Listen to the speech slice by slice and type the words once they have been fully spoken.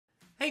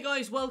Hey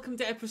guys, welcome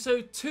to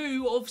episode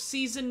 2 of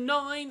season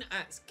 9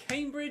 at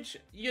Cambridge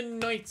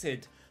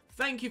United.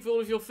 Thank you for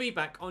all of your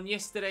feedback on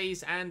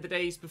yesterday's and the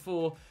days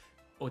before,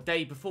 or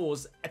day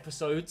before's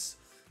episodes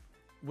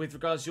with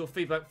regards to your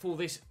feedback for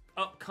this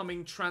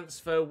upcoming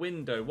transfer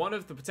window. One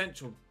of the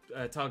potential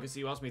targets that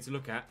you asked me to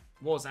look at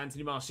was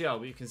Anthony Martial,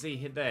 but you can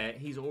see there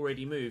he's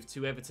already moved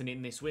to Everton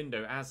in this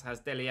window, as has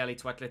Dele Alli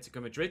to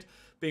Atletico Madrid,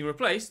 being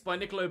replaced by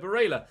Nicolo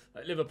Barella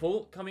at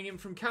Liverpool, coming in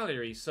from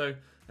Cagliari. So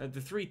the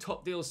 3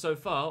 top deals so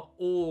far,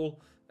 all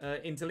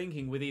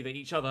interlinking with either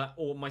each other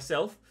or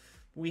myself.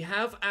 We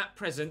have at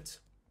present,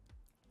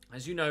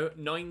 as you know,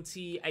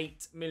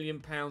 £98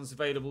 million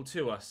available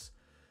to us.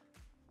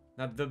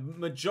 Now, the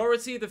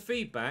majority of the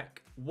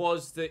feedback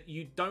was that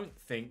you don't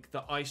think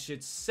that I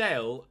should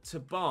sell to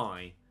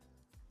buy.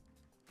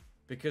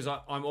 Because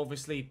I'm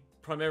obviously,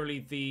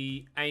 primarily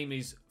the aim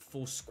is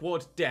for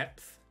squad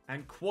depth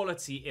and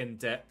quality in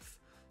depth.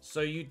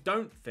 So you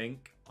don't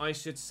think I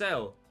should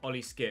sell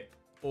Ollie Skip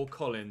or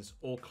Collins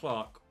or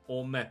Clark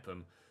or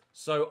Mepham.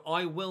 So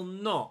I will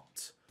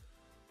not.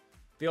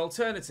 The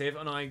alternative,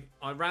 and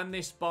I ran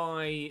this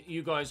by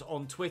you guys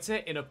on Twitter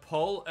in a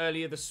poll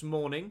earlier this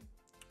morning.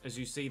 As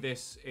you see,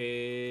 this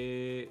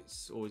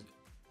is, or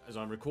as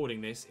I'm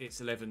recording this,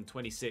 it's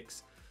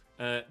 11:26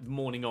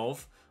 morning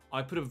of.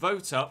 I put a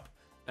vote up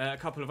a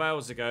couple of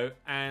hours ago,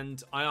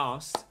 and I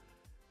asked,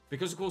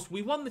 because of course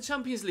we won the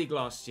Champions League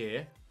last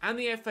year and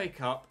the FA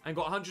Cup and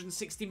got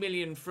 160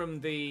 million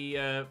from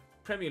the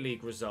Premier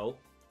League result.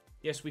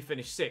 Yes, we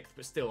finished 6th,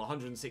 but still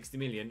 160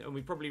 million, and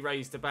we probably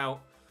raised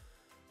about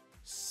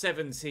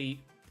 70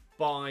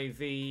 by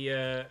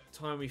the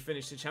time we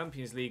finished the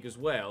Champions League as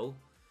well.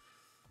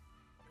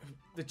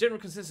 The general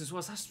consensus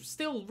was that's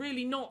still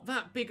really not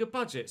that big a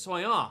budget. So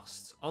I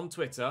asked on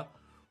Twitter,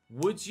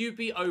 would you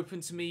be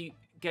open to me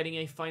getting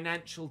a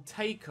financial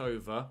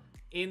takeover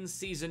in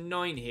season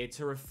 9 here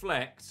to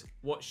reflect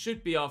what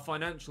should be our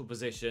financial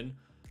position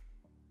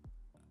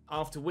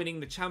after winning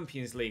the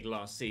Champions League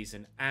last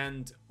season?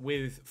 And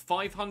with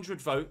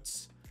 500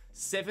 votes,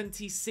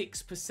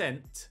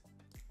 76%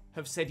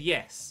 have said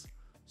yes.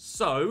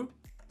 So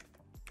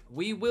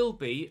we will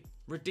be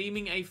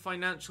redeeming a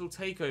financial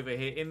takeover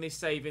here in this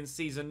save in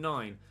season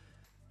 9.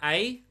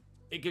 A,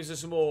 it gives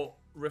us a more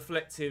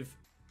reflective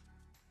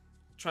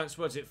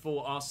transfer budget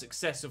for our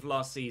success of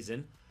last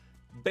season.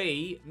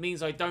 B,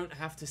 means I don't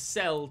have to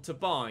sell to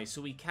buy,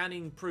 so we can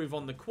improve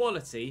on the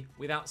quality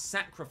without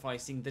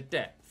sacrificing the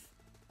depth.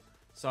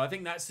 So I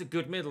think that's a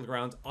good middle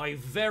ground. I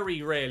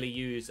very rarely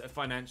use a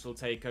financial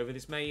takeover.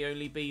 This may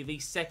only be the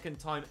 2nd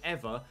time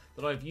ever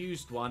that I've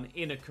used one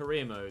in a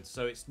career mode,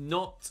 so it's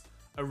not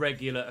a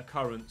regular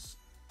occurrence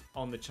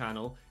on the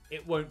channel.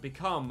 It won't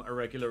become a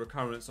regular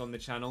occurrence on the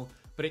channel,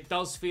 but it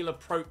does feel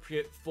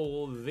appropriate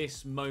for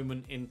this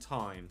moment in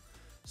time.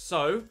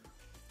 So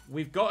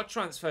we've got a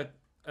transfer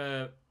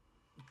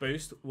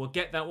boost. We'll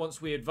get that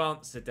once we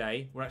advance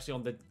today. We're actually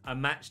on a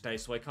match day,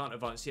 so I can't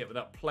advance yet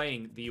without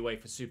playing the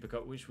UEFA Super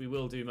Cup, which we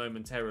will do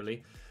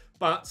momentarily.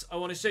 But I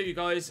want to show you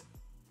guys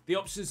the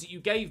options that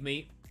you gave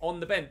me on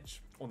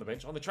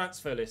the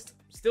transfer list.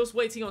 Still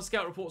waiting on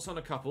scout reports on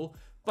a couple,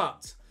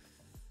 but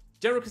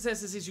general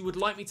consensus is you would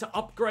like me to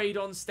upgrade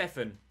on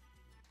Stefan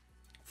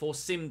for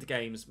simmed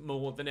games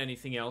more than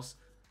anything else.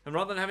 And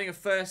rather than having a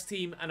first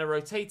team and a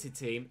rotated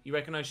team, you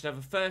reckon I should have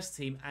a first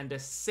team and a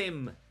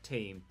sim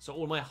team. So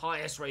all my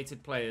highest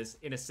rated players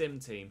in a sim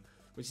team,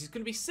 which is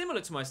going to be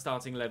similar to my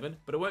starting 11,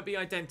 but it won't be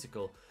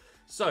identical.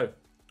 So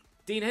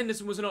Dean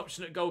Henderson was an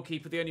option at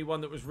goalkeeper, the only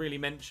one that was really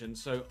mentioned.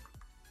 So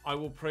I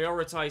will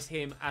prioritise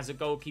him as a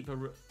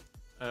goalkeeper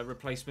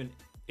replacement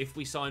if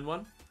we sign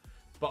one.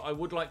 But I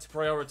would like to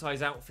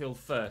prioritise outfield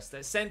first.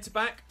 At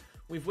centre-back,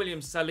 with William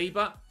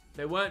Saliba,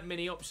 there weren't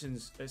many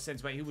options at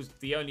centre-back. He was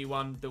the only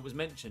one that was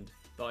mentioned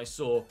that I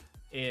saw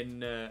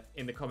in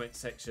the comment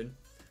section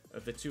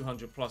of the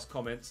 200+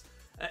 comments.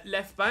 At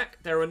left-back,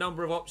 there are a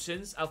number of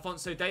options.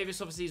 Alphonso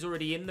Davies, obviously, is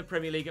already in the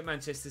Premier League at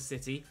Manchester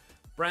City.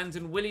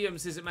 Brandon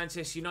Williams is at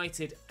Manchester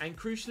United and,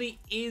 crucially,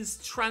 is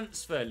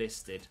transfer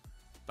listed.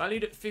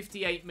 Valued at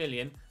 58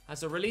 million,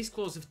 has a release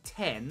clause of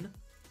 10.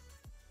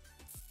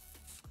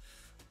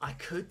 I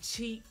could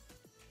cheat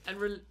and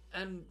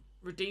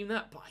redeem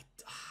that, but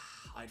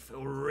I'd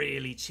feel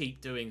really cheap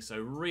doing so,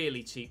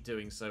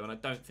 and I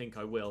don't think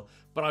I will.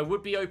 But I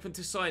would be open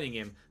to signing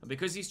him, and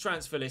because he's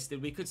transfer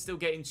listed, we could still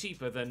get him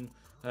cheaper than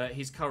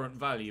his current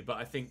value. But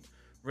I think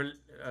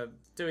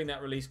doing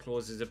that release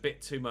clause is a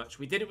bit too much.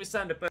 We did it with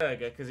Sander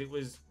Berger because it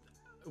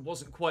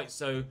wasn't quite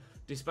so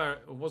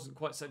disparate, it wasn't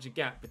quite such a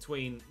gap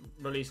between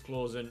release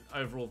clause and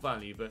overall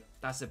value, but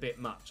that's a bit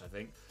much, I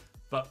think.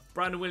 But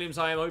Brandon Williams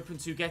I am open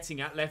to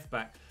getting at left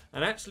back.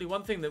 And actually,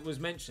 one thing that was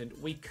mentioned,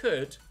 we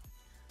could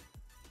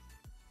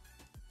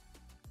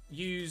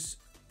use,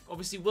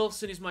 obviously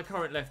Wilson is my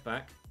current left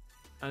back,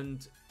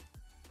 and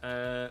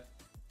I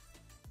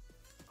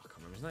can't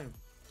remember his name.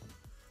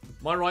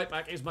 My right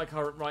back is my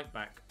current right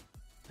back,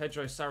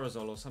 Pedro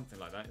Sarazol or something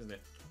like that, isn't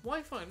it? Why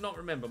if I not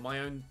remember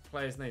my own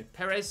player's name?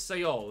 Perez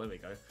Sayol, there we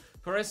go.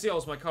 Perez Sayol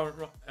is my current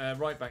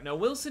right back. Now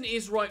Wilson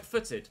is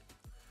right-footed,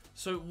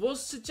 So it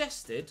was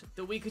suggested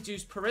that we could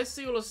use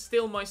Perez-Seal as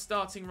still my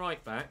starting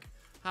right back,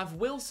 have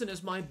Wilson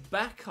as my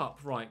backup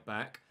right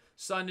back,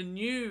 sign a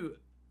new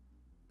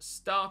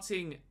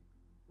starting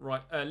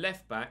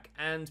left back,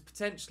 and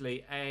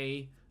potentially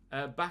a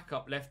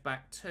backup left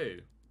back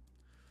too.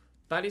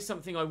 That is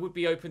something I would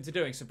be open to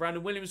doing. So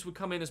Brandon Williams would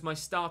come in as my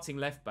starting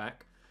left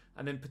back,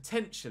 and then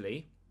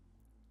potentially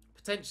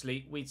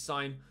we'd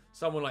sign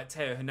someone like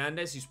Theo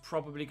Hernandez, who's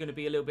probably going to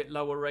be a little bit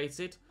lower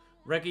rated.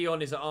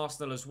 Reguilon is at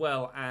Arsenal as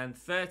well, and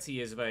 30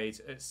 years of age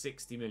at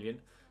 60 million,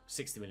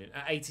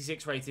 at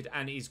 86 rated,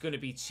 and he's going to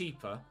be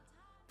cheaper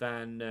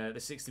than the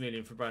 60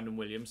 million for Brandon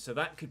Williams, so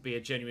that could be a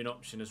genuine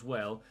option as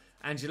well.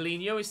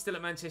 Angelino is still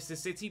at Manchester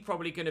City,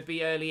 probably going to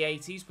be early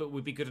 80s, but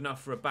would be good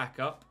enough for a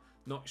backup.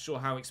 Not sure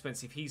how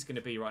expensive he's going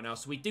to be right now,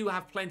 so we do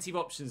have plenty of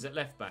options at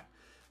left back.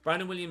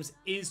 Brandon Williams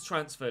is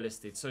transfer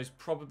listed, so he's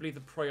probably the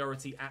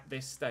priority at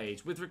this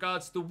stage. With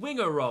regards to the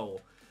winger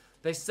role,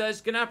 there's Serge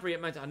Gnabry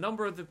at Manchester. A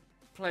number of the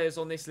players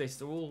on this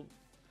list are all,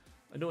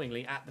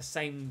 annoyingly, at the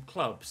same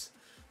clubs.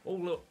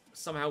 All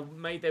somehow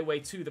made their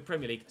way to the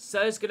Premier League.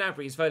 Serge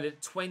Gnabry is valued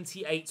at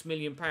 £28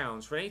 million.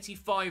 For an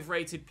 85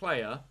 rated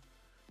player,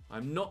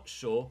 I'm not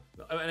sure.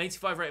 An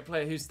 85 rated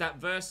player who's that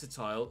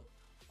versatile,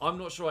 I'm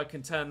not sure I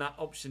can turn that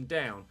option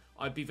down.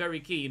 I'd be very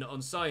keen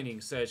on signing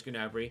Serge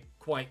Gnabry,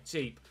 quite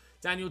cheap.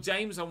 Daniel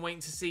James, I'm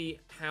waiting to see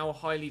how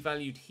highly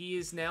valued he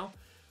is now.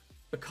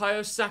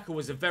 Bukayo Saka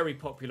was a very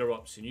popular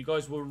option. You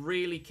guys were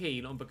really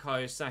keen on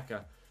Bukayo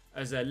Saka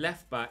as a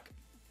left back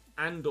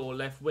and or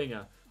left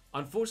winger.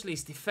 Unfortunately,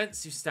 his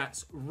defensive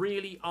stats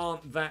really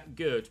aren't that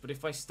good. But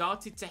if I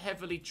started to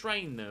heavily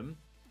train them,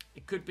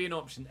 it could be an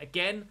option.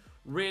 Again,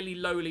 really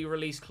lowly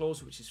release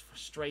clause, which is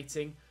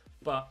frustrating.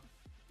 But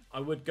I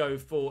would go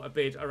for a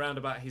bid around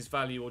about his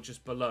value or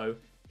just below.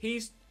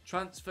 He's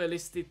transfer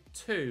listed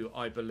too,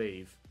 I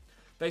believe.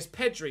 There's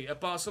Pedri at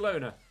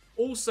Barcelona.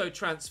 Also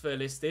transfer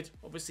listed.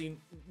 Obviously,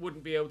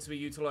 wouldn't be able to be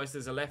utilised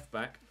as a left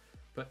back.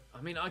 But,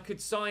 I mean, I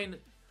could sign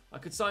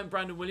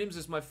Brandon Williams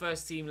as my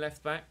first team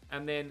left back,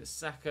 and then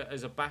Saka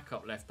as a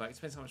backup left back. It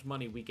depends how much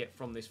money we get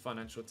from this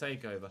financial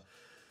takeover.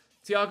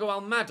 Thiago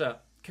Almada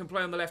can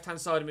play on the left-hand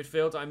side of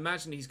midfield. I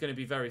imagine he's going to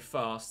be very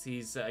fast.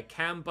 He's a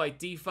cam by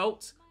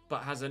default,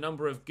 but has a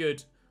number of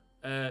good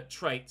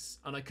traits.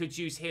 And I could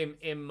use him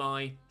in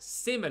my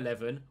Sim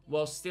 11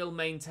 while still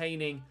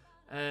maintaining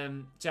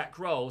Jack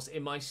Rolls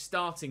in my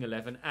starting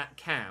 11 at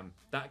cam.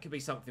 That could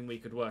be something we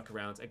could work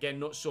around. Again,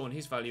 not sure on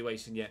his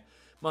valuation yet.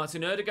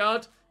 Martin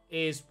Ødegaard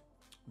is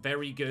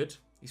very good.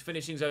 His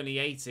finishing's only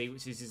 80,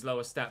 which is his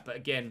lowest stat. But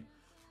again,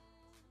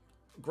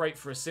 great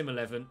for a Sim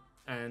 11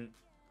 and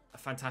a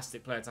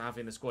fantastic player to have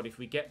in the squad if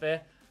we get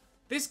there.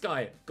 This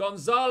guy,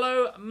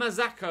 Gonzalo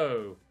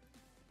Mazzacco.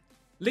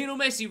 Lionel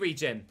Messi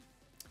regen.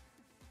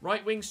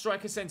 Right wing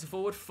striker centre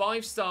forward.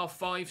 5-star,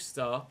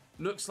 5-star.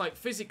 Looks like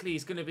physically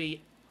he's going to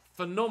be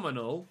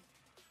phenomenal.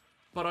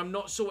 But I'm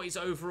not sure what his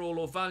overall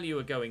or value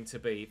are going to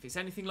be. If it's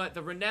anything like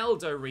the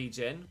Ronaldo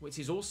regen, which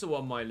is also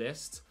on my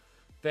list,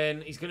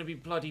 then he's going to be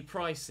bloody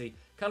pricey.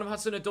 Callum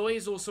Hudson-Odoi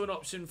is also an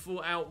option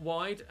for out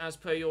wide, as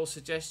per your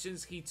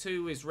suggestions. He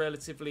too is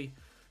relatively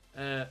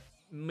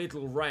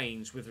middle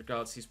range with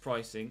regards to his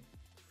pricing.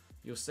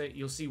 You'll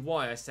see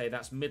why I say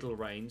that's middle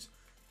range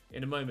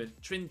in a moment.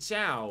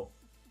 Trincao,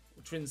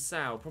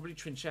 probably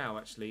Trincao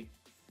actually.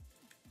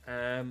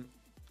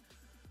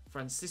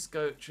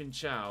 Francisco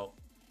Trincao.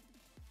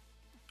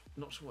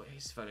 Not sure what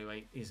his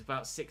value is.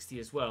 About 60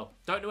 as well.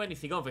 Don't know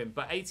anything of him,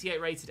 but 88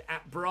 rated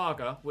at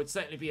Braga would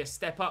certainly be a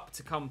step up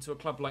to come to a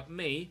club like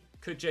me.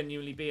 Could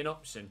genuinely be an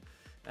option.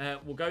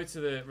 We'll go to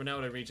the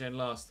Ronaldo regen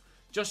last.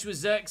 Joshua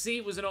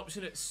Zirkzee was an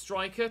option at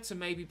striker to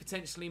maybe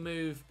potentially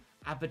move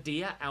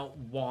Abadia out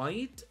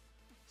wide.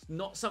 It's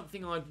not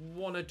something I'd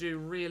want to do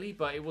really,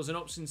 but it was an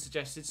option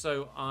suggested,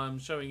 so I'm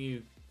showing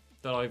you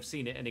that I've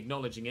seen it and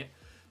acknowledging it.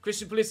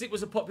 Christian Pulisic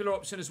was a popular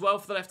option as well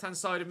for the left-hand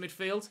side of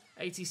midfield.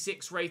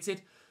 86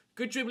 rated.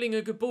 Good dribbling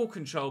and good ball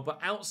control, but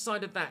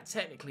outside of that,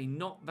 technically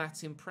not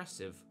that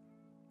impressive,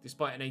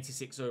 despite an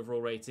 86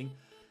 overall rating.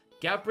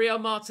 Gabriel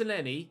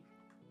Martinelli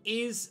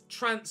is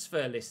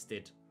transfer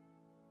listed.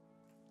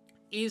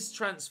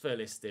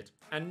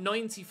 And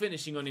 90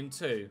 finishing on him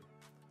too.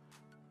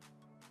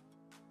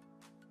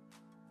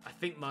 I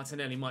think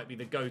Martinelli might be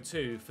the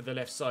go-to for the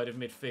left side of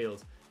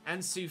midfield.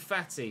 Ansu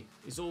Fati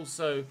is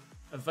also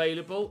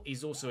available.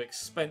 He's also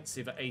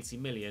expensive at 80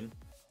 million.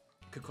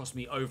 Could cost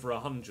me over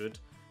 100.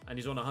 And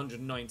he's on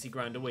 190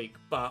 grand a week,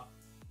 but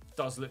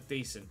does look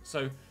decent.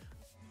 So,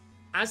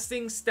 as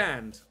things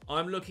stand,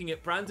 I'm looking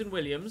at Brandon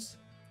Williams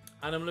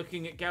and I'm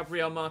looking at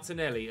Gabriel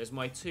Martinelli as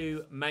my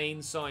two main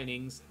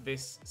signings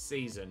this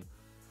season.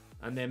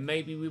 And then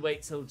maybe we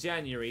wait till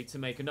January to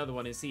make another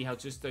one and see how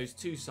just those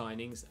two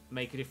signings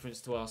make a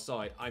difference to our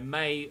side. I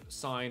may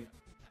sign,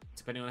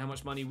 depending on how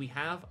much money we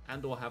have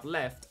and or have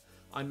left,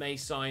 I may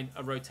sign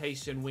a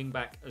rotation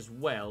wingback as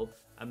well.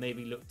 And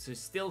maybe look to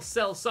still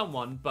sell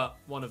someone, but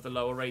one of the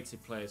lower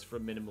rated players for a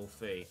minimal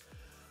fee.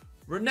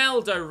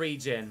 Ronaldo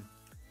regen.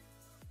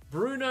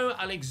 Bruno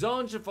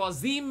Alexandre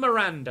Vazim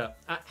Miranda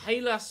at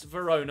Hellas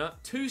Verona.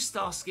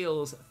 2-star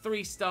skills,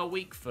 3-star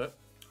weak foot.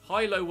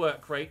 High-low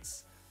work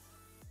rates.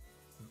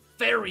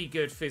 Very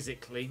good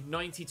physically.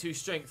 92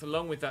 strength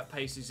along with that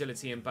pace,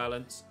 agility and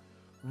balance.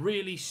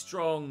 Really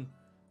strong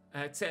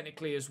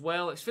technically as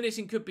well. His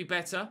finishing could be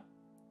better.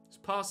 His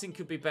passing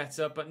could be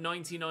better. But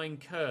 99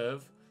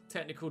 curve.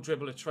 Technical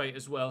dribbler trait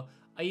as well.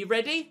 Are you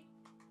ready?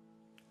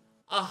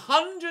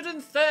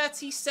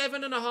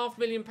 £137.5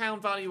 million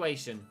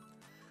valuation.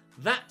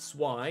 That's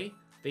why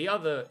the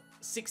other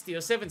 60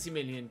 or 70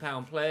 million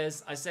pound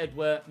players I said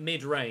were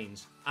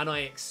mid-range. And I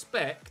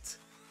expect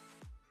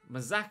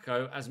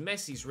Mazzacco as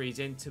Messi's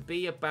regen to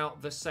be about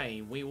the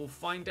same. We will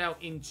find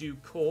out in due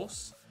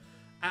course.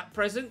 At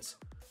present,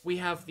 we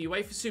have the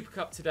UEFA Super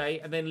Cup today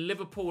and then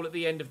Liverpool at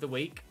the end of the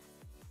week.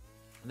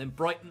 And then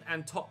Brighton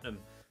and Tottenham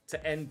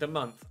to end the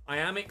month. I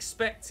am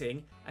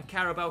expecting a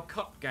Carabao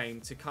Cup game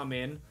to come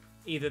in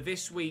either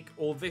this week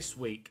or this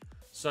week.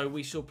 So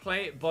we shall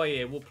play it by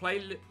ear. We'll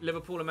play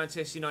Liverpool and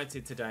Manchester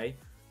United today,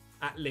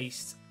 at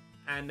least.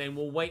 And then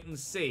we'll wait and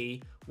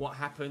see what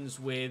happens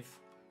with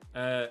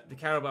the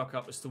Carabao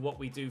Cup as to what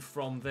we do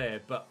from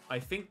there. But I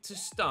think to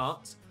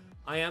start,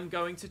 I am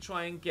going to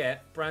try and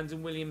get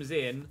Brandon Williams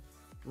in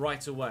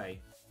right away.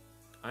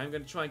 I am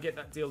going to try and get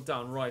that deal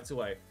done right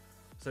away.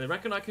 So they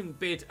reckon I can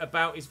bid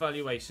about his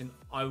valuation.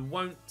 I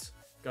won't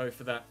go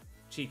for that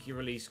cheeky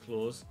release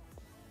clause.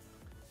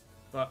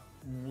 But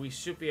we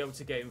should be able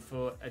to get him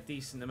for a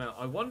decent amount.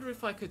 I wonder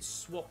if I could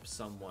swap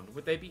someone.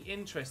 Would they be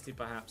interested,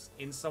 perhaps,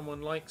 in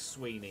someone like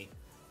Sweeney?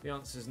 The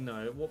answer is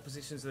no. What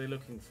positions are they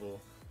looking for?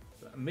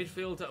 A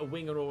midfielder, a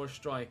winger, or a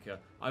striker?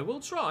 I will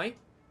try.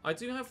 I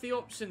do have the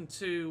option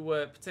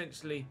to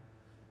potentially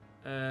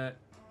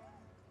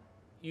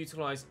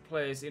utilise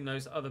players in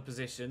those other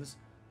positions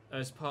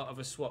as part of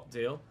a swap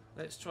deal.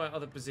 Let's try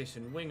other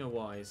position,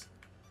 winger-wise.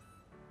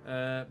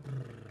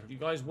 You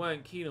guys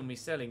weren't keen on me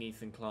selling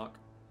Ethan Clark.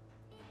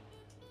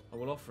 I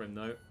will offer him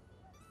though,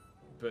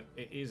 but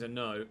it is a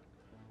no.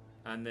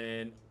 And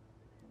then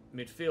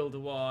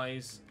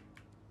midfielder-wise,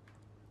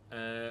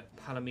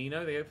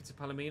 Palomino. They open to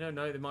Palomino?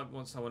 No, they might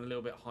want someone a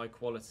little bit high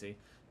quality.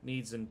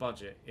 Needs and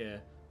budget, yeah.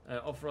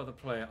 Offer other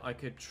player. I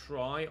could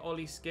try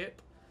Ollie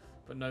Skip,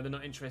 but no, they're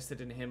not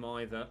interested in him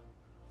either.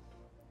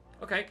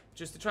 Okay,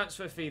 just a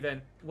transfer fee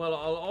then. Well,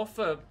 I'll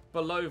offer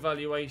below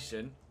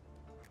valuation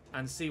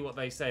and see what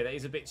they say. That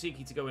is a bit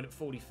cheeky to go in at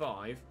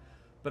 45.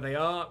 But they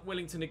are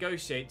willing to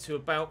negotiate to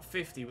about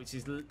 50, which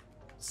is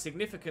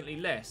significantly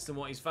less than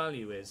what his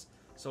value is.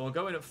 So I'll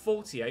go in at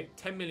 48,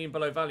 10 million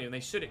below value, and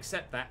they should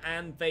accept that,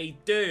 and they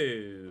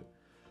do.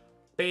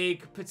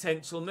 Big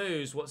potential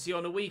moves. What's he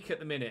on a week at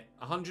the minute?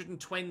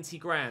 120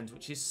 grand,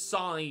 which is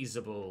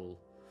sizable.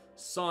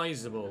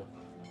 Sizable.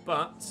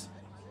 But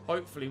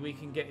hopefully we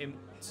can get him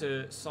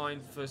to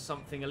sign for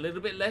something a little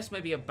bit less,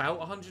 maybe about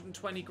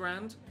 120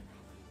 grand.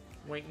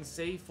 Wait and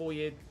see.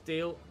 4-year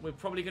deal. We're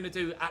probably going to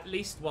do at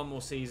least one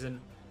more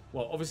season.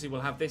 Well, obviously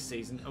we'll have this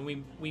season, and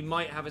we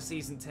might have a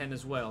season 10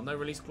 as well. No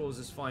release clause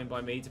is fine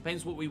by me.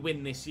 Depends what we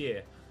win this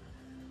year.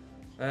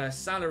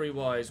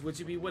 Salary-wise, would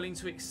you be willing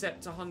to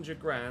accept 100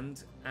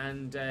 grand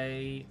and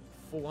a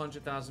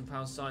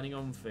 £400,000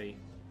 signing-on fee?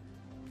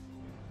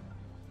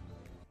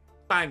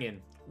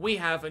 Banging. We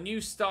have a new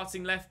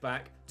starting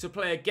left-back to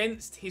play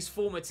against his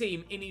former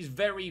team in his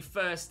very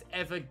first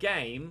ever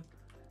game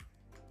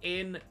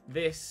in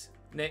this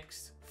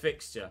next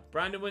fixture.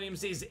 Brandon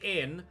Williams is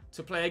in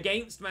to play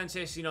against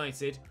Manchester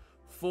United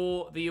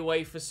for the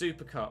UEFA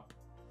Super Cup.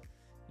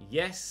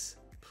 Yes,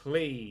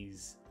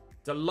 please.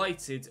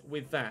 Delighted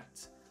with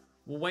that.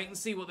 We'll wait and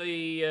see what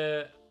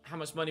the how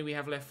much money we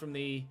have left from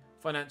the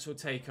financial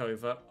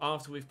takeover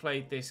after we've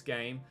played this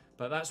game.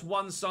 But that's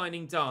one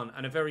signing done,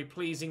 and a very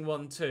pleasing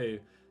one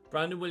too.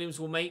 Brandon Williams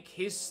will make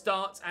his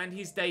start and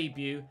his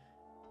debut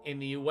in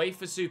the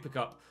UEFA Super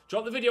Cup.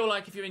 Drop the video a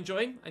like if you're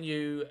enjoying and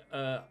you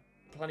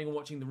planning on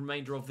watching the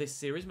remainder of this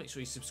series. Make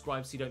sure you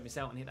subscribe so you don't miss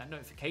out and hit that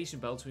notification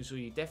bell to ensure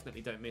you definitely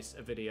don't miss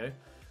a video.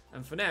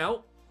 And for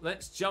now,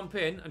 let's jump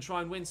in and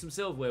try and win some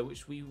silverware,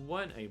 which we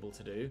weren't able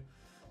to do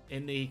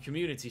in the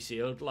Community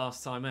Shield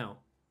last time out.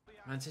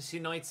 Manchester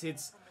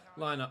United's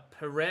lineup: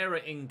 Pereira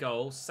in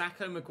goal,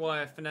 Sacco,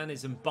 Maguire,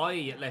 Fernandes and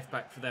Bailly at left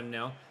back for them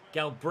now,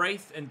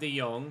 Galbraith and De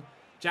Jong,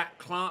 Jack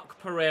Clark,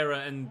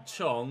 Pereira and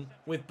Chong,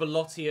 with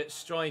Belotti at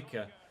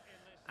striker.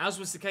 As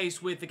was the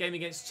case with the game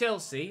against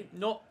Chelsea,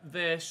 not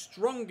their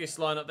strongest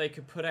lineup they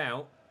could put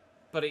out,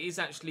 but it is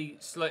actually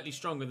slightly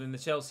stronger than the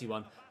Chelsea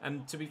one.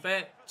 And to be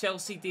fair,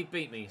 Chelsea did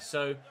beat me,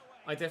 so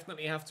I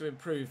definitely have to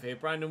improve here.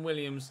 Brandon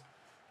Williams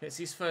gets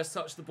his first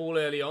touch of the ball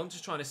early on,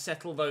 just trying to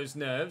settle those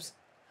nerves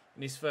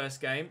in his first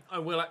game. I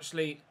will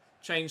actually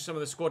change some of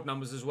the squad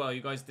numbers as well.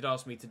 You guys did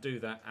ask me to do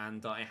that,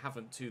 and I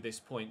haven't to this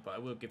point, but I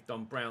will give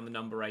Don Brown the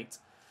number 8,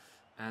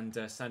 and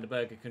Sander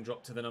Berger can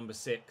drop to the number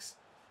 6.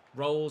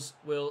 Rolls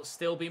will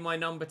still be my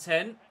number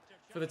 10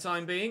 for the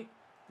time being.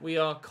 We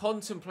are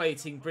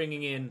contemplating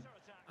bringing in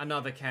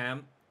another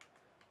cam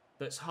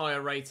that's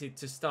higher rated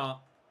to start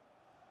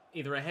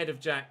either ahead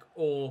of Jack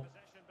or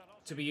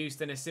to be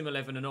used in a Sim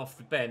 11 and off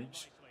the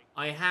bench.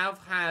 I have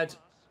had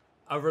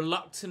a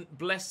reluctant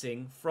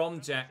blessing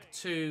from Jack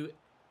to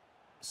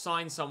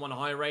sign someone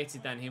higher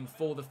rated than him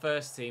for the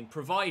first team,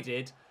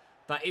 provided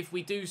that if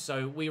we do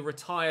so, we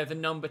retire the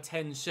number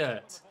 10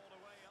 shirt.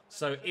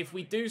 So if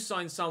we do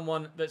sign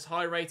someone that's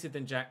higher rated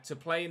than Jack to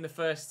play in the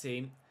first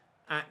team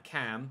at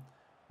Cam,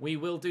 we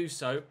will do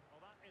so,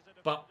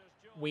 but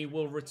we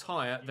will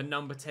retire the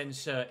number 10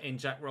 shirt in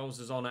Jack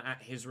Rolls' honour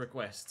at his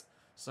request.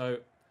 So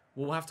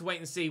we'll have to wait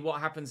and see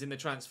what happens in the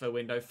transfer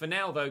window. For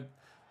now, though,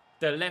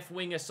 the left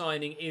winger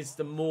signing is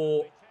the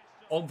more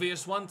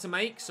obvious one to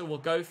make, so we'll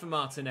go for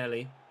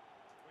Martinelli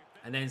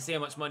and then see how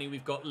much money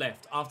we've got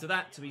left. After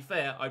that, to be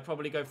fair, I'd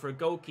probably go for a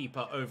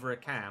goalkeeper over a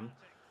Cam,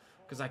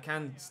 because I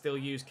can still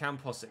use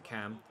Campos at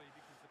Cam.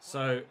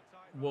 So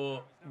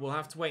we'll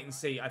have to wait and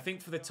see. I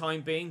think for the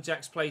time being,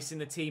 Jack's place in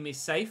the team is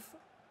safe,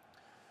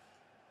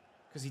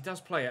 because he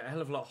does play a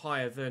hell of a lot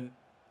higher than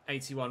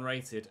 81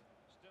 rated,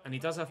 and he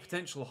does have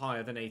potential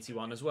higher than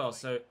 81 as well,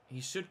 so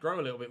he should grow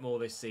a little bit more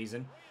this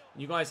season.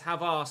 You guys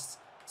have asked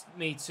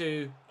me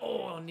to...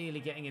 Oh, nearly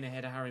getting in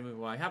ahead of Harry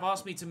Maguire. Have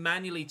asked me to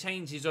manually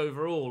change his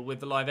overall with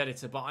the live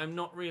editor, but I'm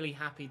not really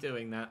happy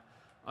doing that.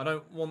 I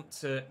don't want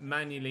to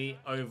manually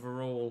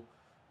overall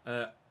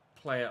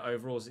player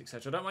overalls,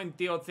 etc. I don't mind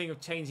the odd thing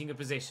of changing a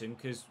position,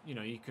 because you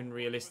know you can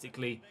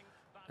realistically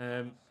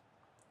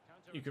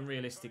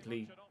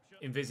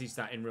envisage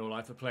that in real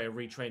life, a player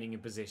retraining in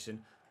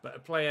position, but a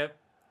player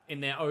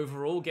in their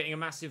overall getting a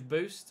massive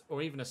boost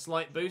or even a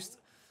slight boost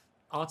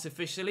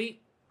artificially,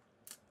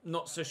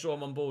 not so sure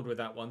I'm on board with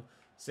that one.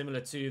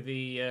 Similar to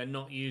the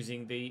not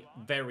using the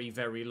very,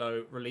 very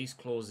low release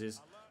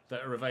clauses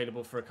that are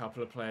available for a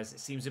couple of players. It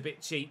seems a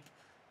bit cheap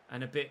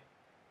and a bit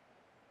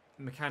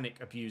mechanic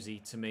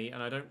abusey to me,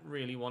 and I don't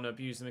really want to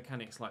abuse the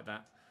mechanics like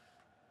that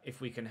if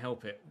we can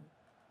help it,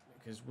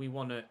 because we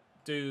want to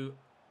do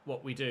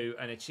what we do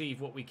and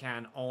achieve what we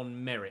can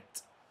on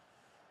merit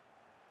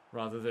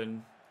rather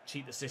than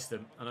cheat the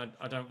system. And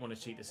I don't want to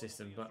cheat the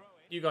system, but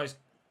you guys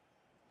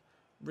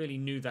really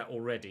knew that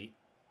already,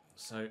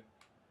 so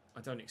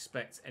I don't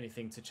expect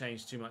anything to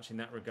change too much in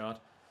that regard.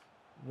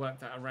 Work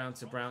that around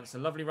to Brown. It's a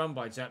lovely run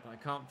by Jack, but I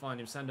can't find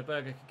him.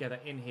 Sanderberger could get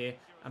it in here,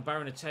 and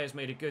Baron has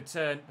made a good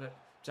turn, but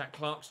Jack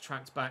Clark's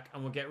tracked back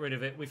and we'll get rid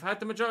of it. We've had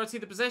the majority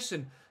of the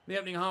possession in the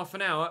opening half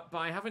an hour, but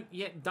I haven't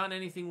yet done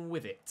anything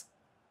with it.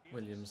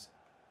 Williams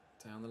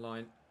down the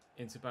line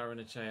into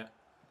Baronachea.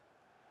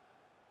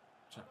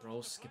 Jack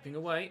Rolls skipping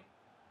away.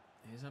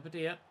 Here's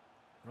Abadia.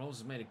 Rolls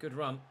has made a good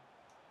run.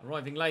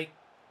 Arriving late.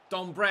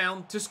 Don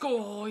Brown to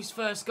score his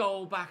first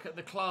goal back at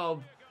the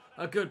club.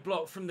 A good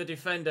block from the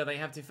defender. They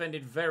have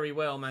defended very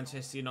well,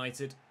 Manchester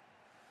United.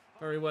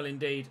 Very well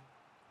indeed.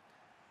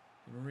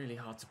 Really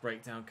hard to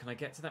break down. Can I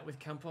get to that with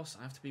Campos?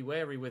 I have to be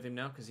wary with him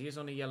now because he is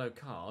on a yellow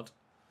card.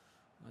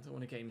 I don't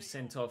want to get him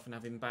sent off and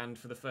have him banned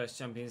for the first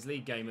Champions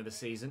League game of the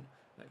season.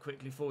 That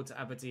quickly forward to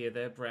Abadia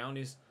there. Brown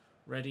is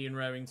ready and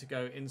raring to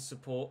go in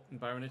support, and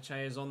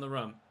Baronachea is on the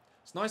run.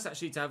 It's nice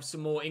actually to have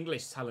some more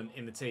English talent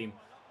in the team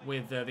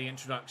with the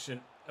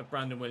introduction of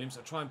Brandon Williams.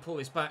 I'll try and pull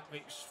this back,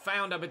 which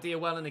found Abadia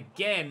well, and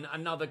again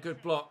another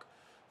good block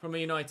from a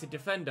United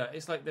defender.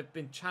 It's like they've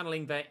been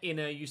channeling their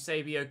inner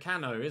Eusebio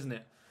Cano, isn't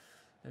it?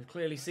 They've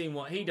clearly seen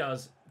what he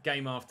does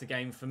game after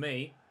game for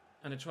me,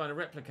 and are trying to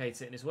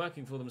replicate it, and it's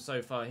working for them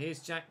so far. Here's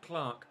Jack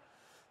Clark.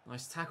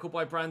 Nice tackle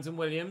by Brandon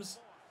Williams.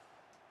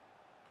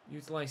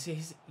 Utilise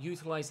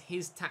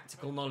his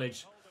tactical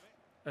knowledge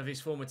of his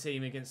former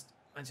team against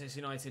Manchester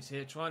United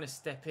here. Trying to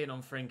step in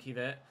on Frenkie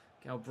there.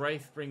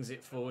 Galbraith brings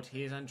it forward.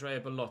 Here's Andrea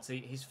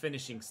Bellotti. His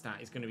finishing stat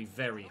is going to be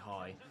very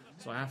high,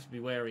 so I have to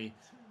be wary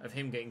of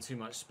him getting too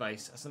much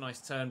space. That's a nice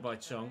turn by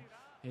Chong.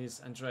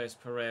 Here's Andreas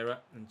Pereira,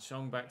 and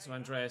Chong back to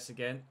Andreas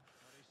again.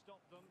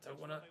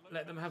 Don't want to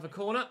let them have a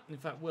corner. In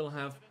fact, we'll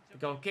have the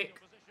goal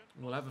kick.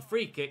 We'll have a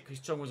free kick because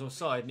Chong was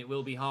offside, and it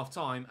will be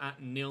half-time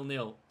at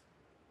 0-0.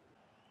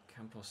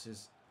 Campos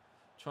is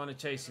trying to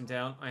chase him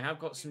down. I have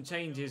got some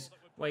changes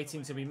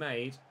waiting to be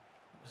made.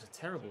 It was a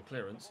terrible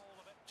clearance.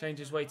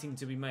 Changes waiting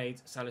to be made.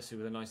 Salisu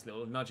with a nice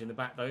little nudge in the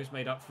back, though. He's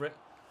made up for it.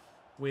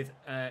 With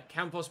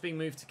Campos being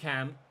moved to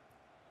Cam.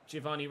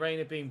 Giovanni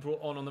Reina being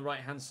brought on the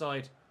right-hand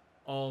side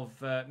of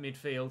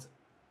midfield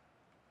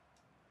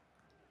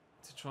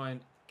to try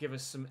and give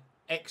us some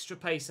extra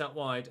pace out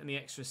wide and the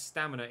extra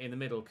stamina in the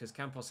middle, because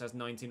Campos has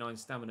 99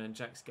 stamina and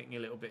Jack's getting a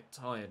little bit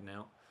tired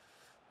now.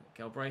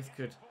 Galbraith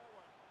could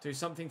do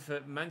something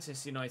for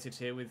Manchester United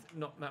here with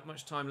not that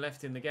much time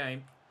left in the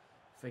game.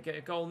 If they get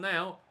a goal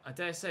now, I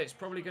dare say it's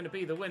probably going to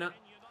be the winner.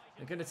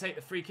 They're going to take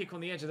the free kick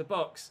on the edge of the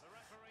box.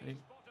 And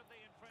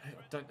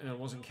it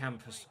wasn't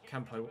Campos,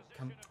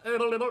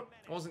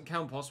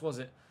 was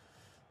it?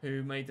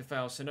 Who made the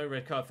foul, so no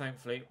red card,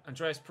 thankfully.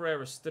 Andreas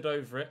Pereira stood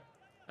over it,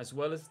 as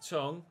well as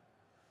Chong.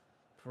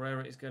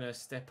 Pereira is going to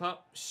step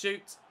up,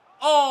 shoot.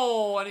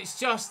 Oh, and it's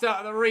just out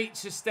of the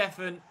reach of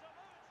Stefan.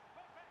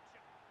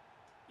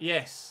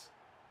 Yes.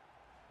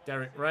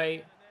 Derek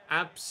Ray,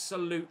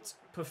 absolute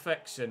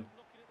perfection.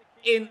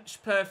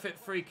 Inch perfect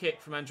free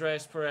kick from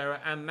Andreas Pereira,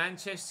 and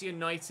Manchester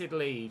United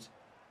lead.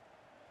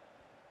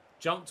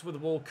 Jumped with the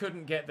ball,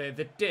 couldn't get there.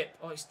 The dip,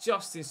 oh, it's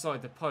just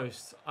inside the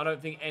post. I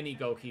don't think any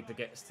goalkeeper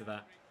gets to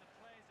that.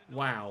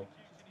 Wow.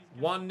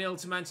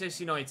 1-0 to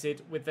Manchester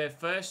United with their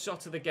first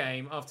shot of the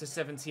game after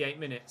 78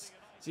 minutes.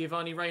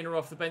 Giovanni Reina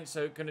off the bench,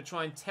 so going to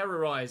try and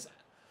terrorise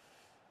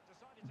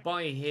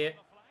Bailly here.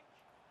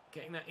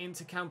 Getting that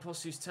into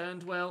Campos, who's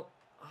turned well.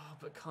 Oh,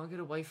 but can't get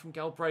away from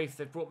Galbraith.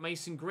 They've brought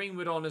Mason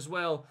Greenwood on as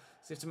well,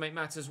 as if to make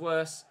matters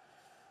worse.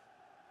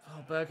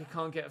 Oh, Berger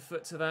can't get a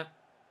foot to that.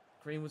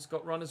 Greenwood's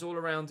got runners all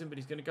around him, but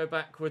he's going to go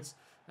backwards.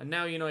 And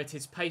now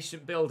United's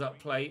patient build-up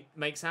play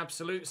makes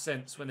absolute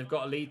sense when they've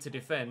got a lead to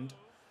defend,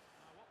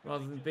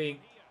 rather than being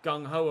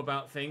gung-ho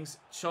about things.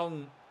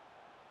 Chong,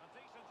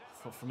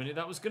 I thought for a minute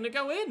that was going to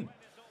go in.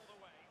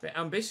 Bit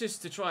ambitious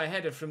to try a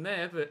header from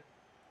there, but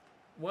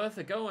worth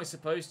a go, I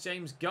suppose.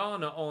 James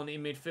Garner on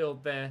in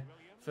midfield there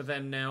for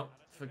them now,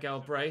 for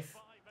Galbraith.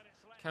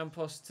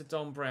 Campos to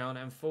Don Brown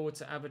and forward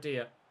to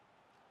Abadia.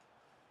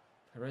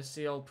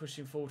 Perez-Ciol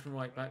pushing forward from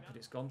right back, but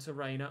it's gone to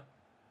Reina.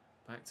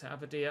 Back to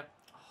Abadia.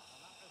 Oh,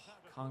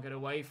 can't get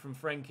away from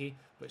Frenkie,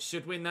 but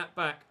should win that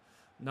back.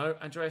 No,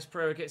 Andreas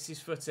Pereira gets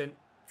his foot in.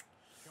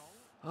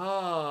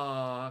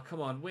 Ah, come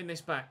on, win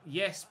this back.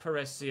 Yes,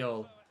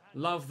 Perez-Ciol.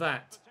 Love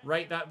that.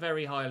 Rate that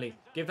very highly.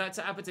 Give that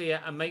to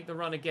Abadia and make the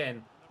run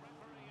again.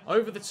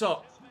 Over the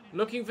top.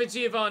 Looking for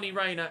Giovanni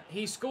Reina.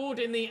 He scored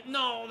in the...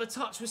 No, the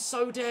touch was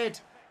so dead.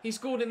 He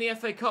scored in the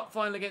FA Cup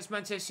final against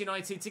Manchester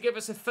United to give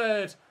us a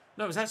third.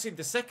 No, it was actually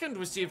the second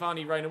was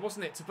Giovanni Reina,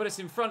 wasn't it? To put us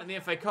in front in the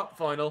FA Cup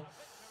final.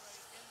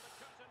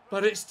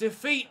 But it's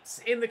defeat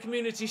in the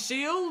Community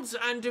Shield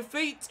and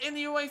defeat in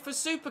the UEFA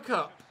Super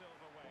Cup.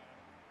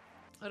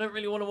 I don't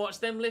really want to watch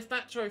them lift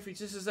that trophy,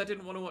 just as I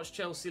didn't want to watch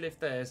Chelsea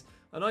lift theirs.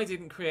 And I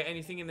didn't create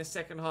anything in the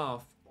second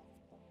half.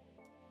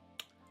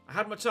 I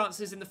had my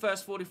chances in the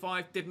first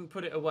 45, didn't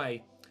put it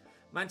away.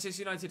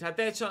 Manchester United had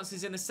their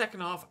chances in the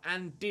second half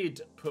and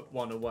did put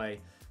one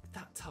away.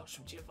 That touch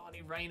from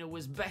Giovanni Reina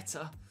was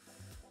better.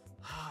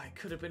 It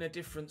could have been a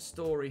different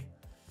story.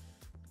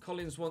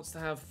 Collins wants to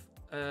have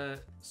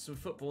some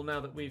football now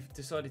that we've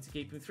decided to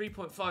keep him.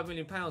 £3.5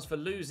 million for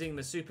losing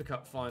the Super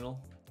Cup final.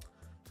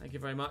 Thank you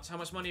very much. How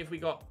much money have we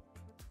got?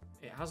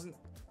 It hasn't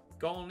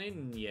gone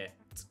in yet.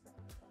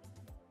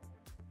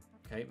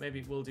 Okay, maybe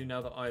it will do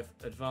now that I've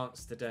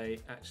advanced today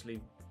actually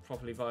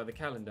properly via the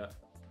calendar.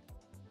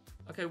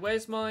 Okay,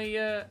 where's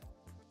my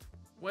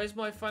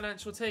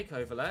financial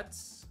takeover,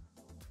 lads?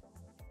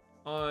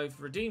 I've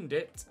redeemed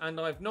it and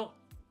I've not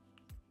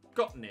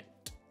gotten it.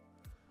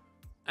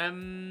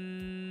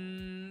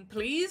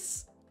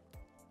 Please?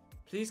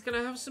 Please, can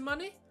I have some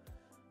money?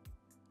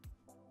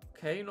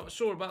 Okay, not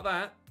sure about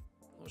that.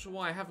 Not sure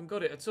why I haven't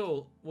got it at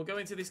all. We'll go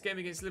into this game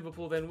against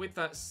Liverpool then with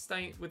that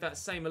same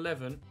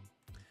 11.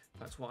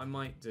 That's what I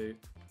might do.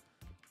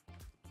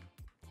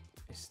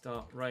 Is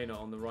start Reina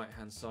on the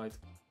right-hand side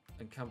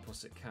and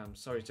Campos at cam.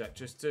 Sorry, Jack,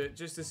 just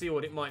to see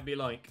what it might be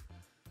like.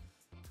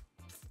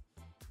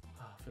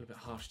 I feel a bit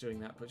harsh doing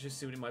that, but just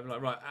see what it might be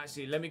like. Right,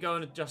 actually, let me go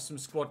and adjust some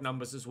squad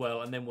numbers as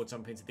well, and then we'll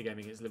jump into the game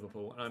against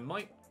Liverpool. And I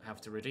might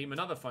have to redeem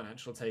another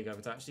financial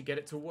takeover to actually get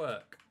it to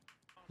work.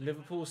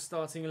 Liverpool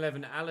starting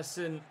 11.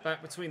 Alisson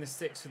back between the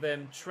sticks for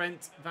them.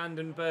 Trent,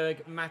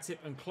 Vandenberg, Matip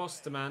and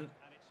Klosterman.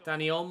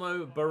 Dani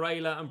Olmo,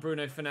 Barella and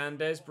Bruno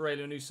Fernandes.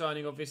 Barella, a new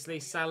signing, obviously.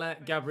 Salah,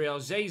 Gabriel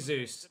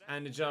Jesus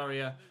and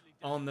Nigeria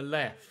on the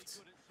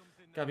left.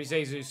 Gabi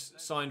Jesus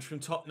signed from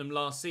Tottenham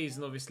last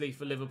season, obviously,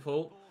 for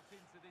Liverpool.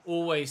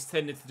 Always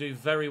tended to do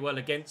very well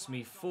against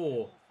me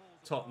for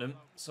Tottenham,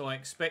 so I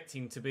expect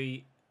him to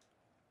be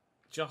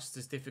just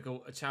as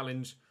difficult a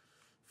challenge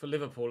for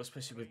Liverpool,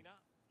 especially with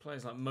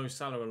players like Mo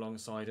Salah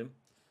alongside him.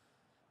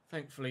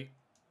 Thankfully,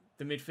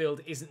 the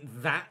midfield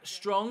isn't that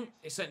strong.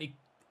 It certainly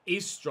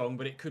is strong,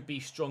 but it could be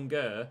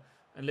stronger.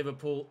 And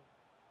Liverpool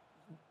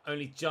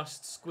only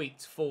just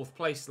squeaked 4th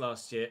place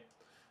last year.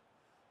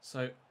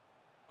 So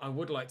I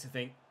would like to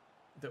think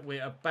that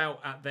we're about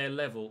at their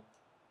level.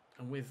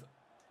 And with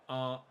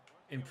our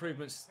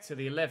improvements to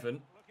the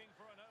 11,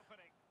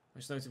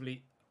 most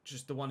notably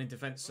just the one in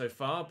defence so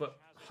far, but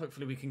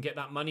hopefully we can get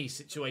that money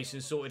situation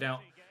sorted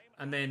out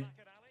and then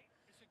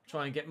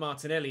try and get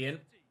Martinelli in.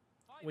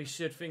 We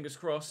should, fingers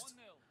crossed,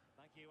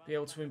 be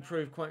able to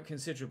improve quite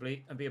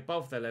considerably and be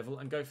above their level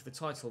and go for the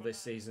title this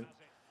season.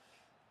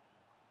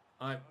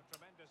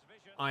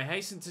 I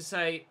hasten to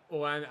say,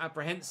 or I'm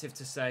apprehensive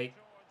to say,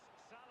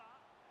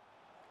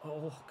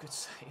 oh, good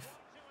save.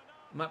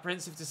 I'm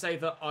apprehensive to say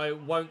that I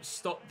won't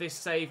stop this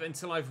save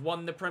until I've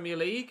won the Premier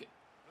League,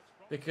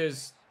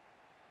 because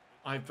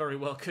I very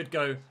well could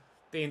go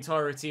the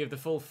entirety of the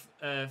full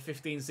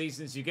 15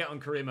 seasons you get on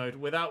career mode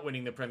without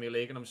winning the Premier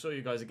League, and I'm sure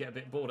you guys would get a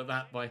bit bored of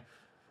that by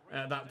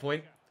that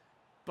point.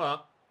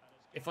 But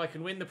if I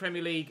can win the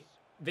Premier League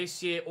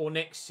this year or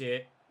next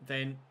year,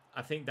 then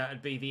I think that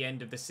would be the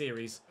end of the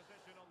series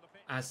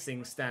as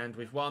things stand.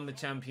 We've won the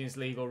Champions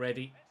League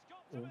already.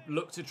 We'll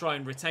look to try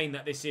and retain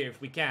that this year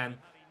if we can.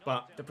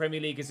 But the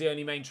Premier League is the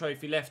only main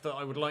trophy left that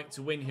I would like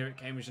to win here at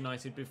Cambridge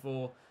United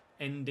before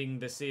ending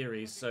the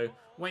series. So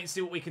wait and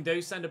see what we can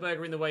do. Sander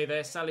Berger in the way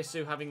there.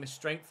 Salisu having the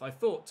strength, I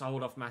thought, to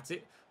hold off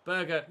Matip.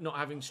 Berger not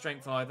having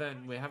strength either,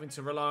 and we're having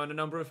to rely on a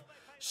number of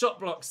shot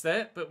blocks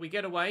there. But we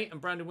get away,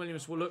 and Brandon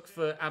Williams will look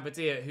for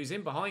Abadia, who's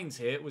in behind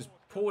here. It was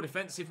poor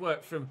defensive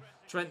work from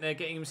Trent there,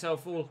 getting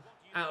himself all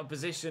out of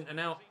position. And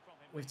now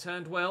we've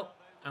turned well,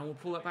 and we'll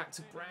pull it back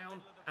to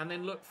Brown. And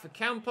then look for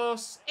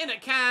Campos, in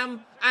at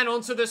Cam, and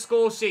onto the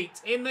score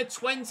sheet. In the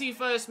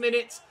 21st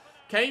minute,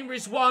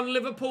 Cambridge 1,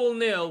 Liverpool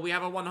 0. We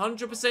have a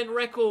 100%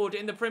 record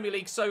in the Premier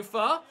League so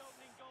far.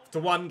 After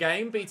one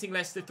game, beating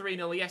Leicester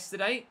 3-0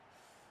 yesterday.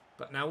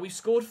 But now we've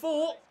scored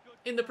 4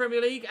 in the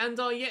Premier League and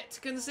are yet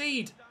to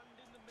concede.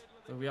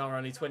 But we are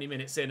only 20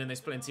 minutes in and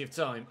there's plenty of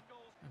time.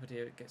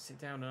 Abadia gets it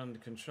down and under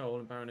control,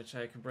 and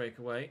Barrenechea can break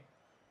away.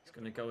 He's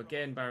going to go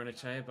again,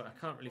 Barrenechea, but I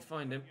can't really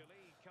find him.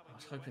 I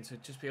was hoping to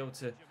just be able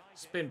to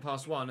spin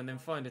past one and then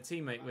find a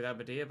teammate with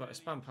Abadia, but I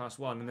spun past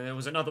one and then there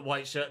was another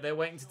white shirt there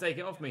waiting to take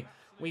it off me.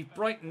 We've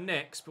Brighton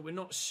next, but we're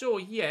not sure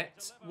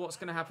yet what's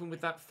going to happen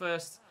with that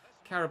first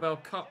Carabao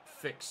Cup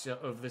fixture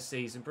of the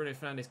season. Bruno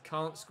Fernandes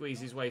can't squeeze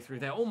his way through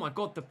there. Oh my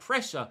God, the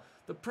pressure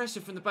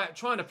from the back,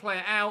 trying to play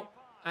it out,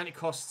 and it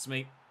costs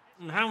me.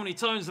 And how many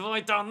times have I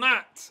done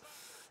that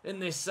in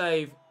this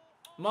save?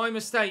 My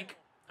mistake,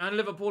 and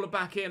Liverpool are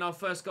back in. Our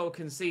first goal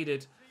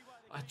conceded.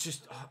 I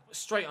just,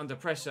 straight under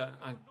pressure.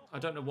 I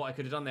don't know what I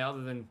could have done there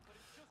other than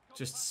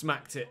just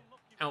smacked it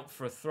out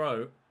for a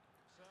throw.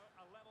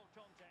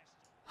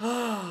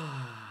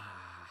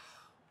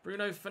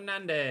 Bruno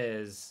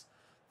Fernandes,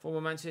 former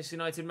Manchester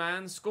United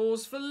man,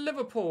 scores for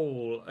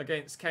Liverpool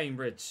against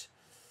Cambridge.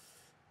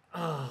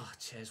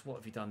 Ches, what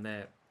have you done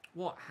there?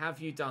 What have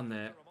you done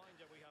there?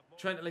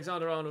 Trent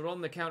Alexander-Arnold on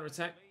the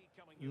counter-attack.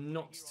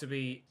 Not to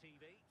be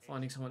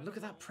finding someone. Look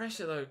at that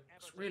pressure, though.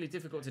 It's really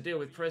difficult to deal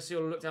with.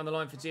 Pressio will look down the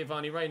line for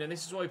Giovanni Reina. And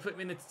this is why we put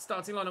him in the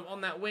starting lineup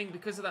on that wing,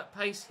 because of that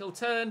pace. He'll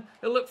turn.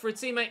 He'll look for a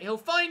teammate. He'll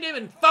find him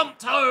and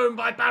thumped home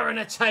by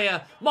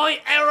Barrenechea. My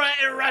error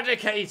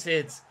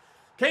eradicated.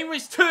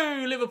 Cambridge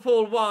 2,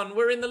 Liverpool 1.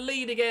 We're in the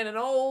lead again, and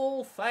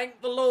oh,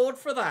 thank the Lord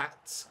for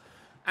that.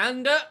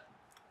 And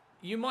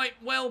you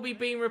might well be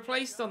being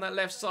replaced on that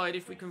left side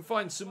if we can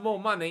find some more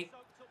money.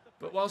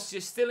 But whilst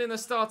you're still in the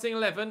starting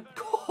 11,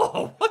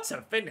 oh, what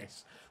a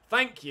finish.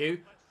 Thank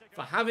you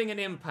for having an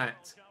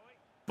impact.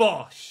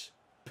 Bosh.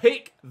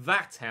 Pick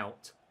that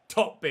out.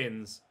 Top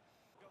bins.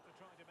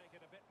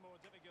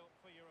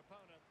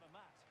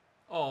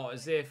 Oh,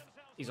 as if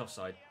he's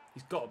offside.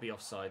 He's got to be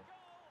offside.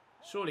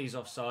 Surely he's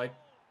offside.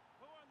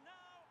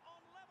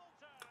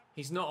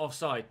 He's not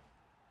offside.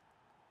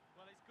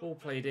 Ball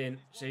played in.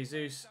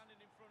 Jesus.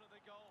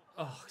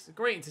 Oh, it's a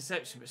great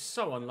interception, but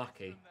so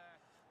unlucky.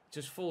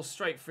 Just falls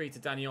straight free to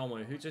Dani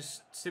Olmo, who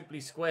just simply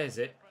squares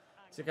it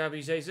to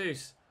Gabi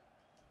Jesus.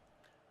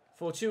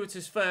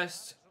 Fortuitous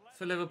first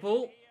for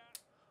Liverpool.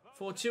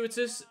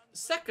 Fortuitous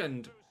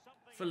second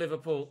for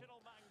Liverpool.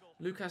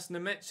 Lucas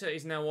Nemecha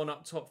is now on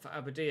up top for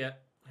Abadia,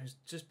 who's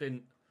just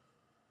been,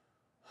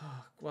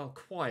 well,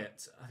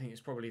 quiet. I think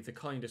it's probably the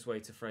kindest way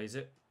to phrase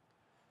it.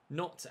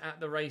 Not at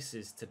the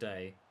races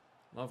today.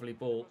 Lovely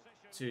ball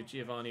to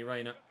Giovanni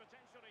Reina.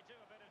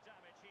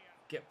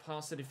 Get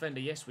past the defender.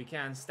 Yes, we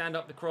can. Stand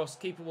up the cross.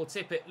 Keeper will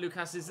tip it.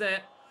 Lucas is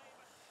there.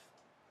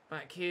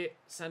 Back here.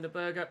 Sander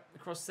Berger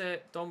across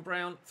there. Don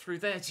Brown through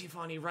there.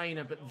 Giovanni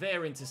Reina. But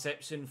their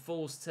interception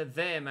falls to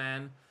their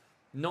man.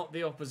 Not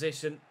the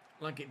opposition.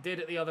 Like it did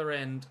at the other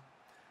end.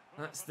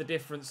 That's the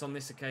difference on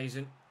this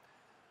occasion.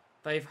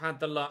 They've had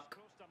the luck.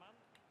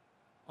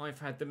 I've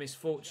had the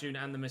misfortune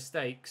and the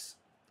mistakes.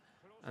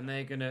 And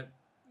they're going to,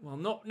 well,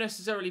 not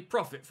necessarily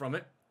profit from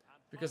it.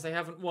 Because they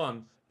haven't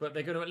won. But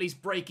they're going to at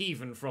least break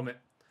even from it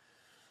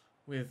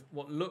with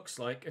what looks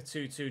like a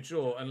 2-2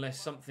 draw,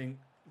 unless something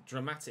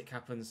dramatic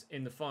happens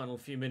in the final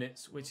few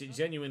minutes, which it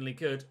genuinely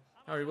could.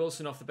 Harry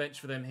Wilson off the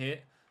bench for them here,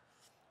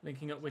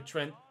 linking up with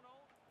Trent.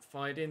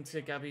 Fired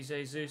into Gabi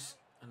Jesus.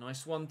 A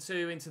nice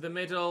 1-2 into the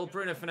middle.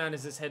 Bruno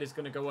Fernandes' head is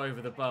going to go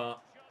over the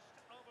bar.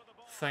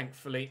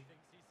 Thankfully,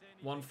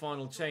 one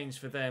final change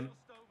for them.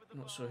 I'm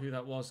not sure who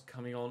that was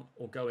coming on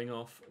or going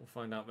off. We'll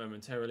find out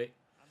momentarily.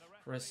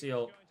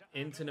 Presiol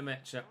into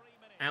Nemecha.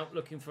 Out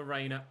looking for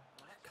Reina.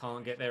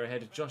 Can't get there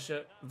ahead of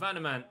Joshua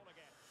Vanneman,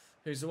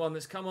 who's the one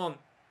that's come on.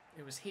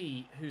 It was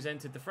he who's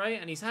entered the fray,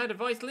 and he's had a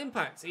vital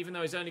impact, even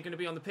though he's only going to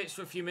be on the pitch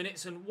for a few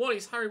minutes. And what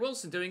is Harry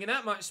Wilson doing in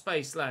that much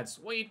space, lads?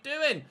 What are you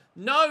doing?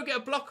 No, get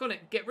a block on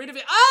it. Get rid of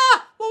it.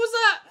 Ah! What was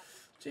that?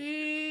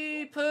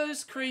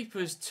 Jeepers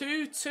creepers.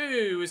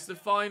 2-2 is the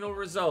final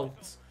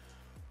result.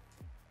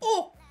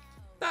 Oh!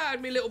 That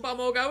had me little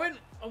bum all going.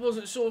 I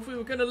wasn't sure if we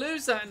were going to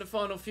lose that in the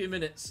final few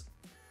minutes.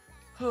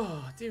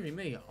 Oh, dearie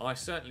me, I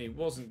certainly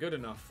wasn't good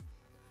enough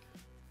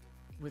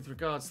with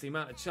regards to the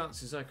amount of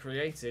chances I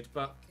created.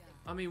 But,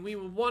 I mean, we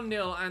were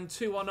 1-0 and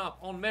 2-1 up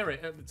on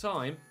merit at the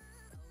time.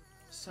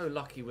 So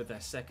lucky with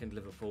their second,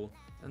 Liverpool.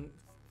 And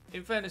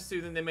in fairness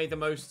to them, they made the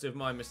most of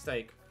my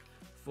mistake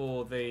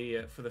for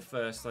the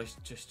first. I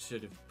just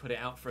should have put it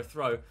out for a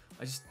throw.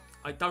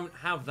 I don't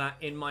have that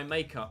in my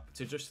makeup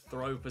to just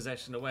throw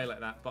possession away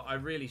like that. But I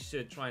really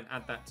should try and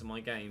add that to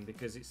my game,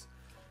 because it's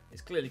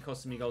clearly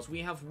costing me goals. We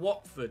have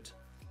Watford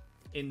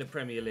in the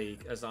Premier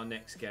League as our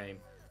next game.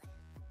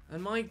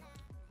 And my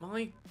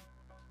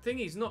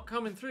thingy's not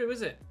coming through,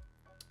 is it?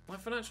 My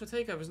financial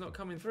takeover's not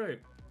coming through.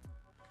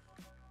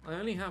 I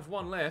only have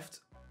one left.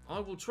 I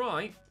will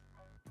try.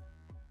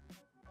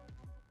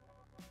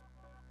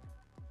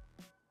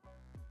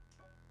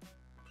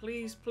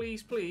 Please,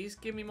 please, please,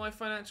 give me my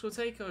financial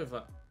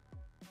takeover.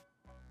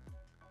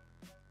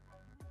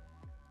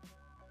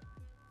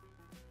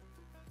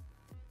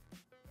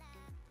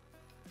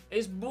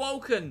 It's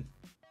broken.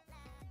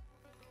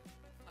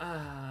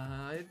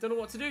 I don't know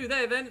what to do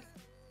there then.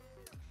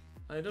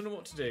 I don't know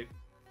what to do.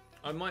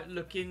 I might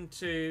look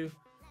into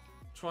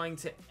trying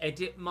to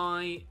edit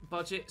my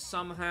budget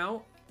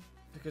somehow,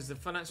 because the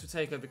financial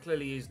takeover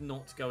clearly is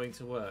not going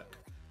to work.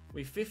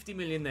 With 50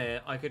 million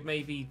there, I could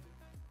maybe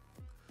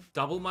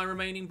double my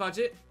remaining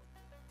budget.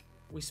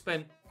 We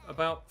spent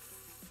about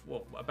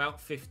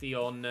 50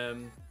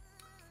 on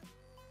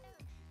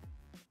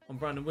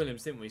Brandon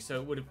Williams, didn't we?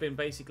 So it would have been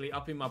basically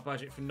upping my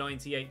budget from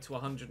 98 to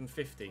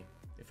 150,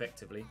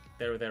 effectively,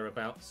 there or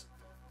thereabouts.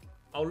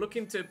 I'll look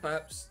into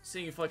perhaps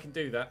seeing if I can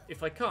do that.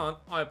 If I can't,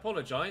 I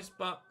apologise,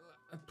 but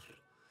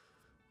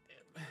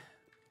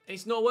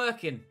it's not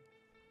working.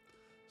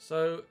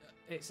 So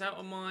it's out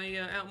of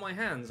my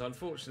hands,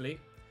 unfortunately.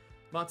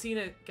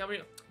 Martinelli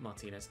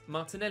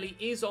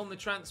is on the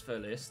transfer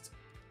list,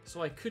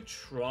 so I could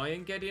try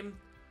and get him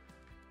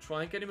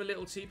a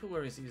little cheaper.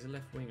 Where is he? He's a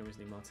left winger,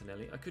 isn't he,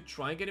 Martinelli? I could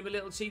try and get him a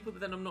little cheaper, but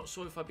then I'm not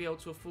sure if I'd be able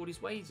to afford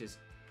his wages.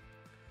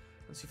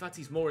 And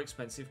Sufati's more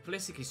expensive.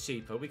 Pulisic is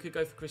cheaper. We could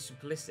go for Christian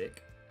Pulisic.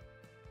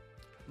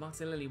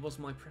 Martinelli was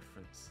my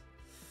preference.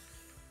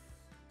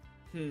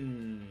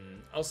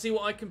 I'll see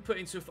what I can put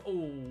into. Have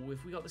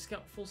we got the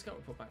full scout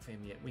report back for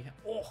him yet? We have.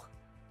 Oh,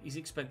 he's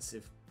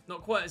expensive.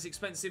 Not quite as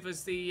expensive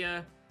as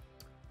the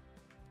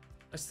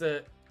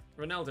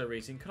Ronaldo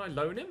reason. Can I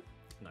loan him?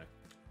 No.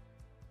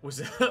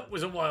 Was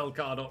a wild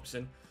card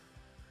option.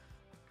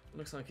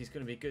 Looks like he's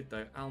going to be good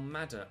though.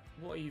 Almada.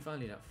 What are you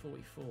valued at?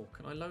 44.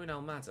 Can I loan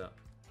Almada?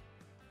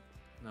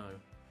 No.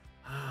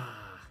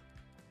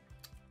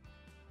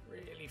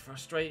 Really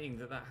frustrating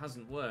that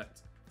hasn't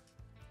worked.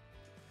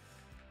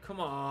 Come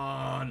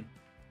on.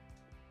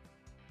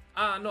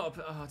 I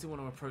didn't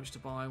want to approach to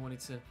buy. I wanted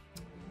to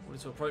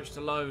approach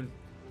to loan.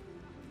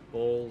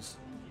 Balls.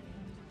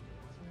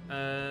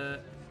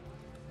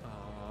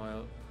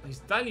 He's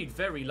valued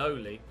very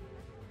lowly.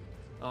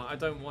 I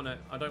don't want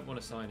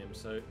to sign him,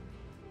 so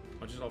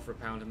I'll just offer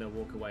 £1 and they'll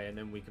walk away, and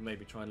then we can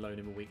maybe try and loan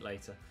him a week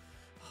later.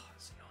 Oh,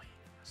 that's annoying.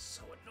 That's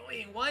so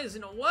annoying. Why has it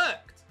not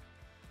worked?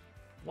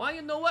 Why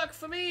it not work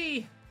for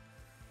me?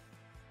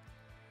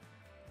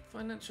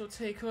 Financial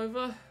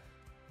takeover.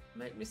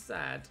 Make me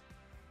sad.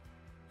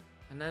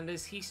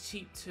 Hernandez, he's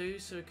cheap too,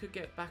 so we could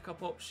get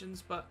backup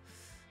options, but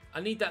I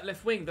need that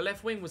left wing. The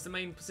left wing was the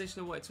main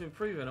position I wanted to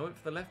improve in. I went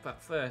for the left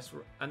back first,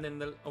 and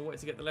then I wanted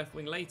to get the left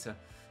wing later.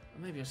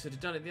 Maybe I should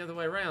have done it the other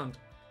way around.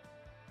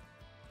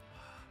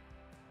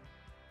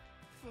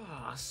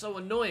 So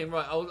annoying.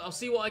 Right, I'll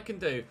see what I can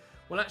do.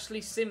 We'll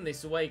actually sim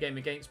this away game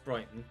against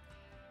Brighton.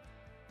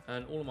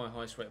 And all of my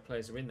highest rated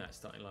players are in that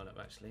starting lineup,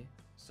 actually.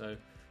 So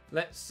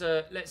let's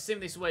sim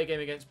this away game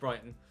against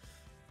Brighton.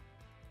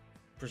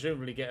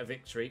 Presumably get a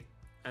victory.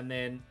 And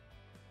then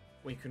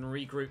we can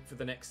regroup for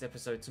the next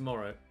episode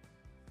tomorrow.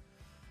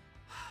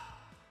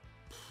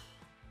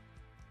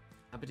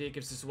 Abadir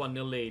gives us a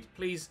 1-0 lead.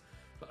 Please.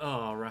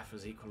 Oh,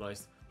 Rafa's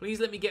equalised. Please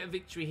let me get a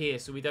victory here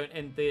so we don't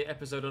end the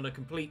episode on a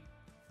complete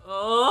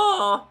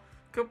horrible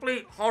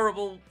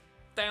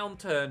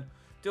downturn.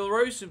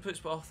 Dilrosun puts,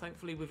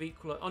 thankfully we've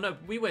equalised. Oh no,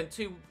 we went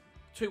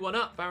 2-1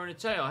 up,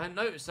 Baroneteo. I hadn't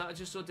noticed that. I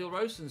just saw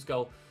Dilrosun's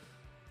goal.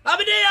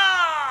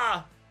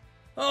 Abadir!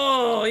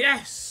 Oh,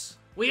 yes!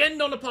 We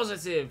end on a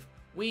positive.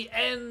 We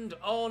end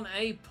on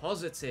a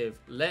positive.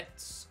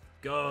 Let's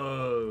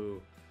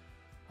go.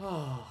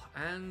 Oh,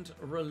 and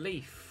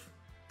relief.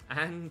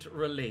 And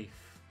relief.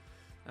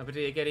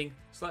 Abadir getting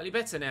slightly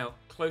better now.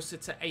 Closer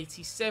to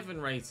 87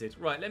 rated.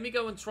 Right, let me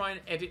go and try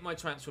and edit my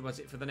transfer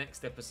budget for the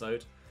next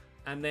episode.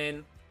 And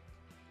then,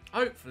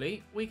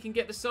 hopefully, we can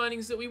get the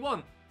signings that we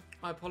want.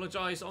 I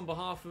apologise on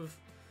behalf of,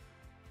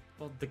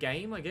 well, the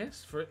game, I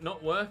guess, for it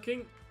not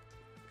working.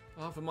 On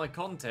behalf of my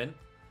content.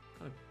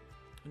 Kind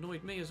of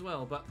annoyed me as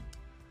well, but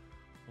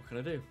what can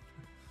I do?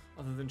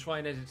 Other than try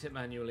and edit it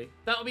manually.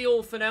 That'll be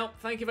all for now.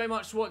 Thank you very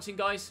much for watching,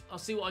 guys. I'll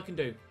see what I can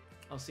do.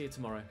 I'll see you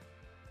tomorrow.